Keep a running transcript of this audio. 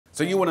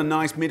So you want a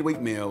nice midweek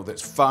meal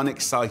that's fun,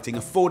 exciting,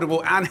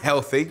 affordable and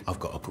healthy? I've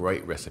got a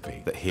great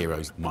recipe that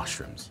heroes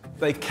mushrooms.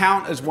 They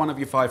count as one of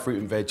your 5 fruit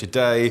and veg a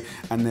day,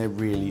 and they're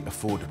really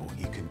affordable.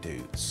 You can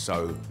do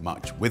so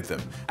much with them.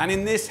 And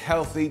in this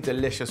healthy,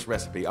 delicious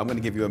recipe, I'm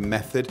gonna give you a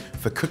method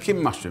for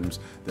cooking mushrooms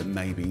that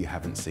maybe you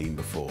haven't seen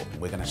before.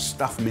 We're gonna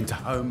stuff them into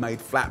homemade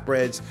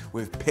flatbreads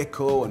with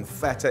pickle and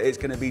feta. It's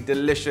gonna be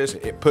delicious.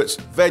 It puts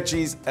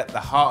veggies at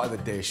the heart of the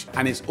dish,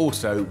 and it's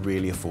also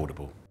really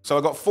affordable. So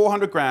I've got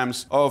 400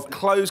 grams of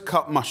closed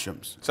cut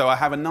mushrooms. So I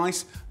have a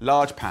nice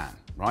large pan,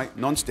 right,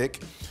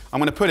 non-stick. I'm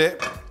gonna put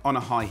it on a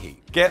high heat.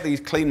 Get these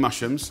clean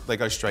mushrooms, they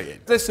go straight in.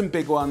 There's some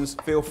big ones,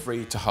 feel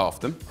free to half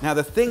them. Now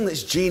the thing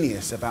that's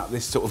genius about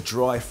this sort of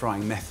dry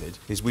frying method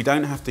is we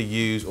don't have to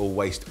use or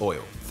waste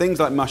oil. Things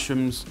like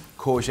mushrooms,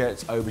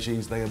 courgettes,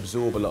 aubergines, they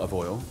absorb a lot of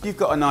oil. You've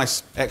got a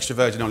nice extra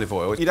virgin olive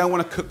oil. You don't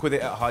want to cook with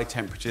it at high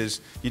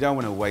temperatures. You don't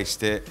want to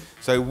waste it.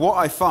 So what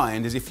I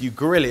find is if you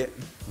grill it,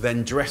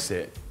 then dress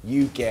it,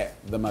 you get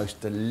the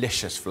most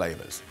delicious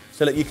flavors.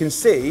 So look, you can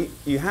see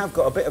you have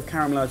got a bit of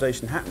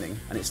caramelization happening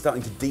and it's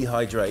starting to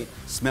dehydrate.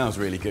 Smells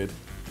really good.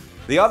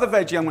 The other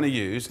veggie I'm going to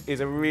use is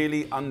a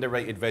really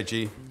underrated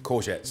veggie,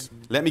 courgettes.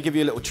 Let me give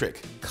you a little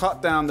trick.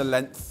 Cut down the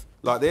length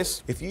like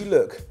this. If you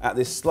look at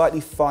this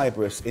slightly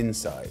fibrous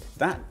inside,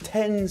 that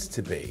tends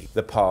to be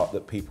the part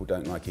that people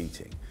don't like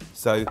eating.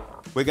 So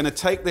we're going to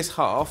take this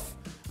half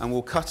and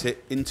we'll cut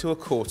it into a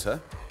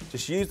quarter.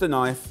 Just use the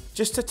knife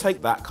just to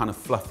take that kind of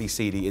fluffy,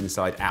 seedy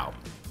inside out.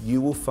 You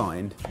will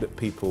find that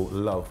people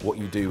love what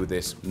you do with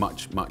this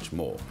much, much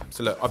more.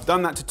 So look, I've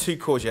done that to 2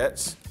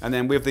 courgettes, and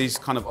then with these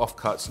kind of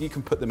offcuts, you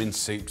can put them in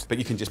soups, but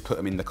you can just put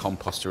them in the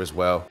composter as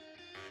well.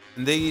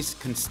 And these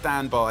can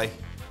stand by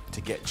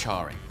to get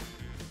charring.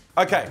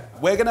 Okay,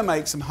 we're gonna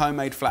make some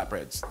homemade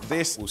flatbreads.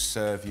 This will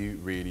serve you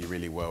really,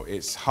 really well.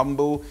 It's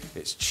humble,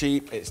 it's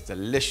cheap, it's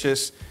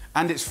delicious,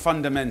 and it's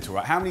fundamental,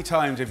 right? How many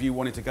times have you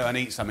wanted to go and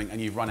eat something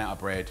and you've run out of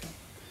bread?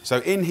 So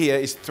in here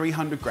is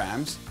 300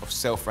 grams of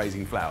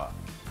self-raising flour.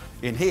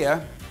 In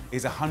here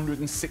is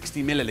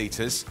 160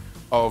 milliliters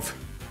of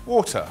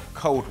water,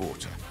 cold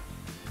water.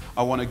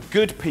 I want a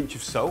good pinch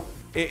of salt.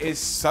 It is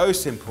so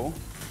simple,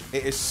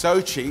 it is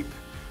so cheap,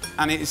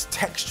 and it is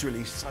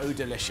texturally so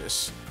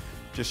delicious.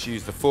 Just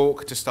use the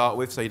fork to start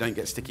with so you don't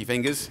get sticky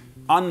fingers.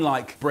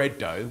 Unlike bread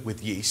dough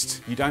with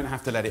yeast, you don't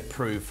have to let it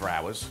prove for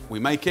hours. We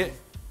make it,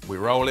 we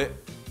roll it,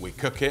 we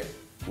cook it,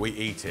 we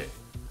eat it.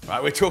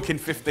 Right, we're talking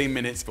 15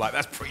 minutes, like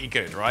that's pretty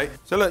good, right?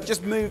 So look,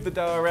 just move the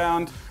dough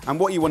around, and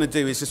what you want to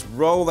do is just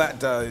roll that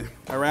dough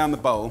around the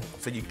bowl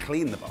so you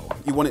clean the bowl.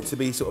 You want it to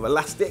be sort of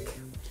elastic,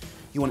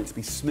 you want it to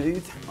be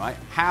smooth, right?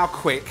 How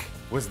quick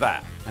was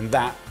that? And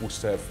that will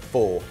serve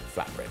 4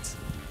 flatbreads.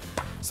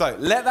 So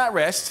let that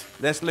rest,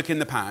 let's look in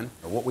the pan.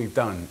 What we've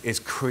done is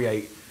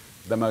create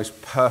the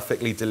most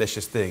perfectly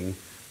delicious thing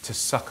to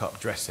suck up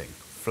dressing.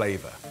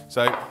 Flavour.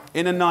 So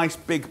in a nice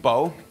big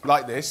bowl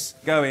like this,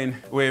 go in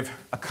with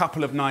a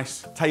couple of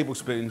nice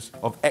tablespoons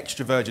of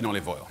extra virgin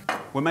olive oil.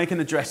 We're making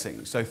the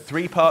dressing, so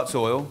 3 parts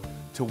oil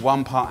to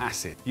 1 part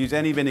acid. Use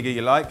any vinegar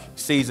you like,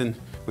 season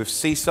with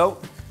sea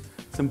salt,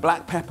 some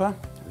black pepper,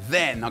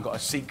 then I've got a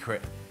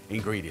secret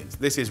ingredient.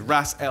 This is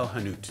Ras El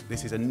Hanout.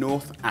 This is a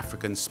North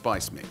African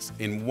spice mix.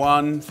 In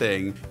one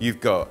thing, you've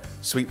got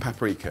sweet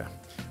paprika,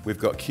 we've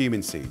got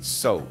cumin seeds,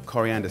 salt,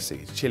 coriander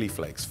seeds, chili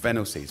flakes,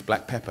 fennel seeds,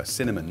 black pepper,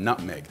 cinnamon,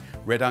 nutmeg,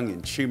 red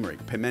onion,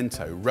 turmeric,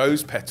 pimento,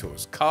 rose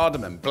petals,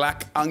 cardamom,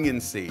 black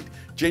onion seed,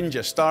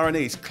 ginger, star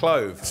anise,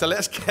 clove. So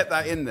let's get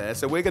that in there.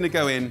 So we're gonna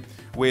go in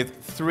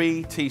with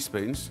 3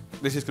 teaspoons.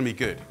 This is gonna be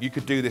good. You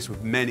could do this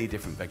with many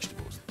different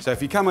vegetables. So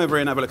if you come over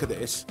here and have a look at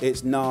this,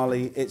 it's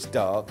gnarly, it's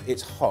dark,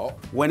 it's hot.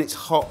 When it's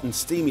hot and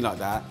steamy like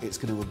that, it's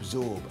gonna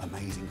absorb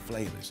amazing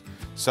flavors.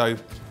 So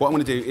what I'm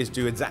gonna do is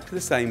do exactly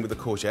the same with the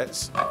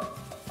courgettes,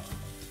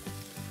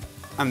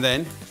 and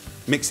then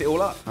mix it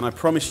all up. And I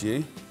promise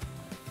you,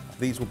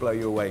 these will blow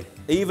you away.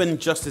 Even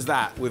just as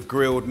that with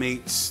grilled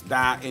meats,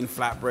 that in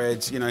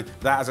flatbreads, you know,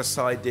 that as a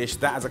side dish,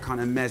 that as a kind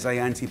of meze,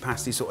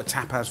 antipasti sort of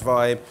tapas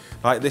vibe.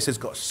 Like, this has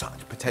got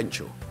such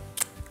potential.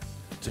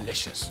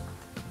 Delicious.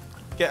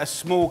 Get a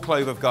small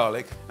clove of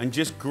garlic and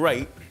just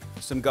grate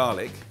some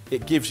garlic.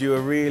 It gives you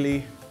a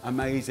really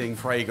amazing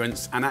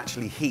fragrance and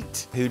actually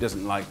heat. Who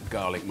doesn't like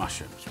garlic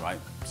mushrooms, right?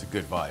 It's a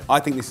good vibe. I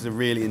think this is a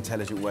really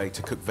intelligent way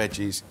to cook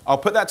veggies. I'll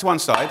put that to one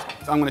side.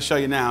 I'm gonna show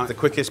you now the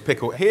quickest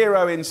pickle.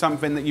 Hero in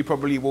something that you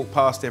probably walk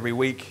past every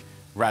week,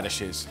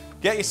 radishes.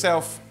 Get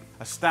yourself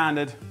a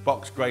standard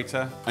box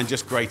grater and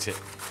just grate it.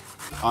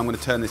 I'm gonna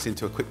turn this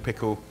into a quick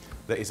pickle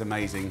that is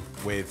amazing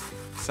with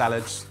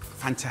salads,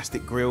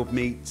 fantastic grilled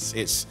meats.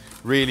 It's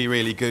really,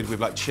 really good with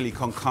like chili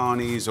con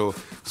carnes or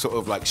sort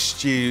of like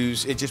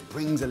stews. It just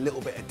brings a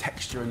little bit of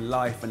texture and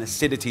life and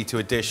acidity to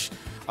a dish.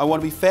 I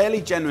want to be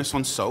fairly generous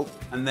on salt,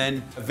 and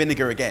then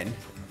vinegar again,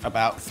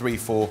 about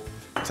 3-4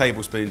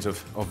 tablespoons of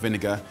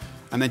vinegar,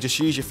 and then just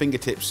use your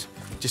fingertips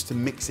just to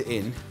mix it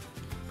in.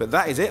 But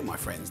that is it, my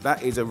friends.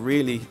 That is a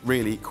really,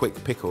 really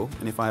quick pickle.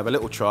 And if I have a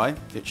little try,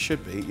 it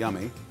should be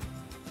yummy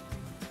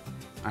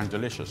and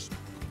delicious.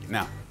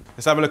 Now,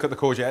 Let's have a look at the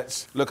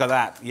courgettes. Look at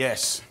that,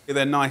 yes.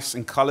 They're nice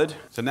and coloured.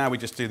 So now we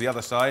just do the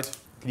other side.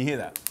 Can you hear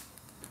that?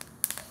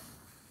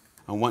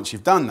 And once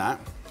you've done that,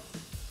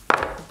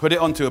 put it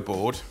onto a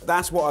board.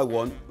 That's what I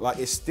want. Like,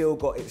 it's still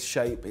got its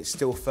shape, it's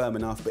still firm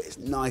enough, but it's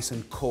nice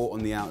and caught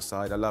on the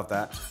outside. I love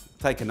that.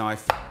 Take a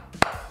knife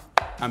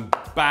and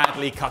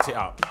badly cut it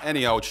up.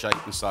 Any old shape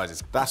and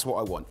sizes. That's what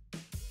I want.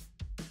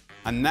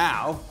 And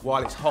now,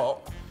 while it's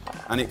hot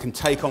and it can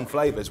take on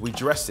flavours, we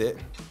dress it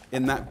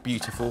in that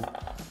beautiful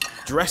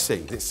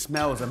dressing. It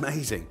smells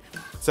amazing.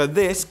 So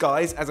this,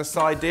 guys, as a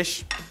side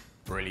dish,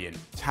 brilliant.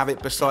 Have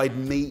it beside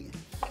meat,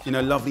 you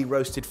know, lovely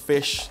roasted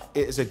fish.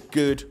 It is a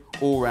good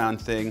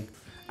all-round thing.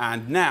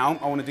 And now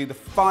I want to do the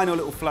final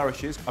little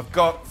flourishes. I've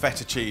got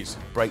feta cheese.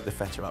 Break the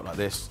feta up like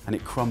this, and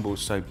it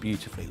crumbles so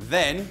beautifully.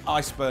 Then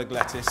iceberg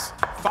lettuce,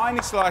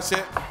 finely slice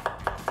it.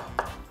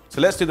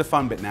 So let's do the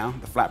fun bit now,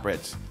 the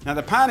flatbreads. Now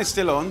the pan is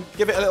still on.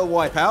 Give it a little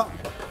wipe out,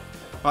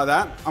 like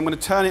that. I'm going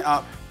to turn it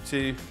up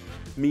to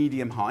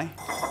medium-high.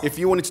 If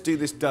you wanted to do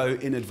this dough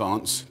in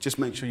advance, just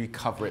make sure you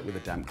cover it with a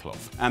damp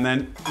cloth. And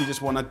then you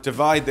just want to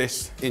divide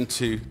this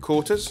into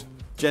quarters.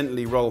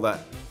 Gently roll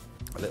that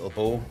a little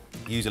ball.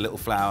 Use a little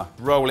flour,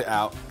 roll it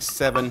out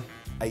 7,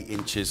 8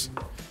 inches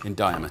in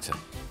diameter.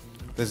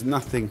 There's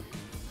nothing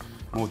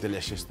more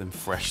delicious than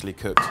freshly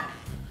cooked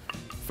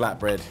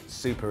flatbread.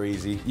 Super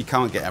easy. You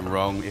can't get them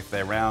wrong. If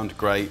they're round,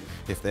 great.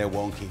 If they're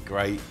wonky,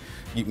 great.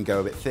 You can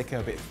go a bit thicker,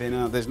 a bit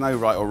thinner. There's no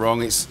right or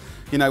wrong. It's,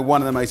 you know,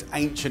 one of the most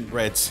ancient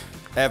breads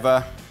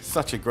ever.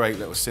 Such a great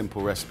little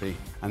simple recipe.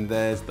 And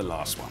there's the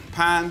last one.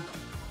 Pan,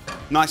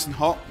 nice and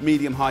hot,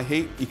 medium-high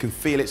heat. You can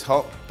feel it's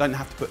hot. Don't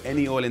have to put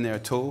any oil in there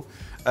at all.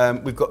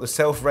 We've got the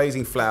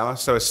self-raising flour,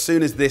 so as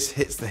soon as this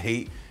hits the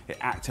heat, it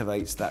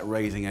activates that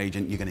raising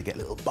agent. You're gonna get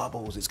little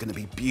bubbles. It's gonna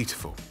be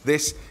beautiful.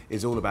 This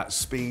is all about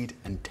speed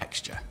and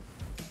texture.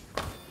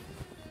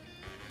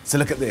 So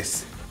look at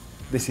this.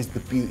 This is the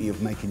beauty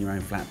of making your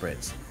own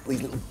flatbreads.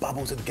 These little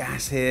bubbles of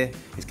gas here.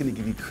 It's gonna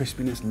give you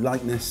crispiness,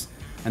 lightness,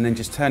 and then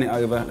just turn it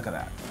over. Look at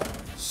that.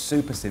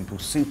 Super simple,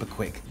 super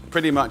quick.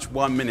 Pretty much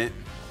 1 minute,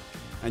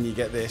 and you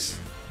get this.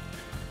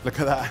 Look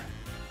at that.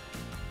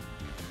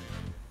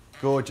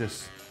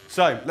 Gorgeous.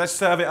 So let's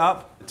serve it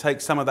up.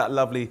 Take some of that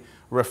lovely,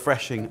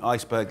 refreshing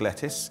iceberg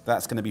lettuce.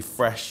 That's gonna be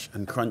fresh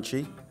and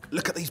crunchy.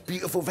 Look at these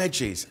beautiful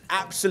veggies,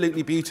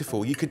 absolutely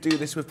beautiful. You could do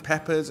this with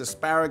peppers,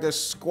 asparagus,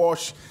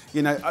 squash,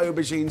 you know,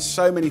 aubergines,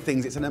 so many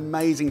things. It's an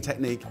amazing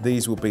technique.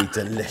 These will be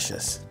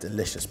delicious,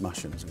 delicious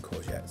mushrooms and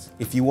courgettes.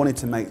 If you wanted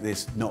to make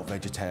this not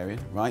vegetarian,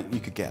 right, you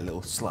could get a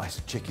little slice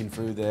of chicken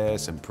through there,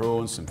 some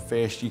prawns, some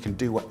fish. You can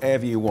do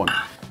whatever you want.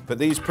 But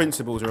these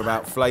principles are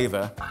about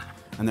flavour,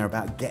 and they're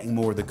about getting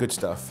more of the good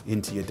stuff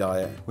into your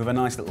diet with a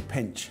nice little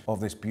pinch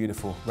of this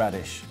beautiful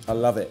radish. I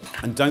love it.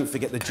 And don't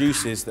forget the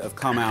juices that have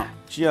come out,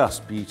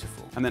 just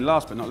beautiful. And then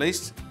last but not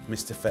least,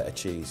 Mr. Feta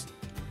cheese.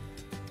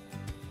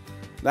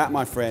 That,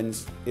 my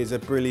friends, is a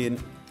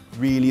brilliant,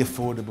 really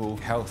affordable,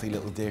 healthy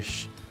little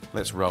dish.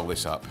 Let's roll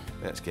this up.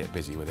 Let's get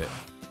busy with it.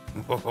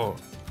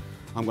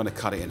 I'm gonna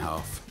cut it in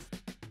half.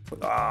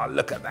 Ah, oh,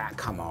 look at that,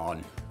 come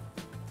on.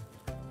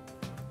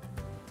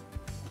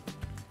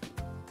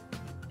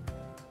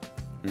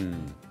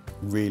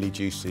 Really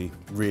juicy,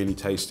 really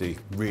tasty,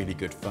 really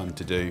good fun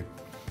to do.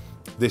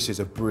 This is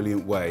a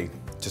brilliant way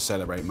to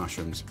celebrate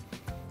mushrooms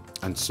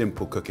and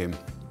simple cooking,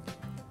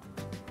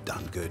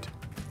 done good.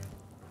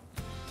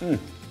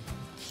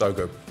 So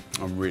good.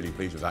 I'm really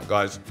pleased with that,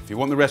 guys. If you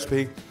want the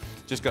recipe,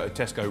 just go to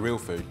Tesco Real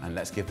Food and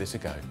let's give this a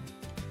go.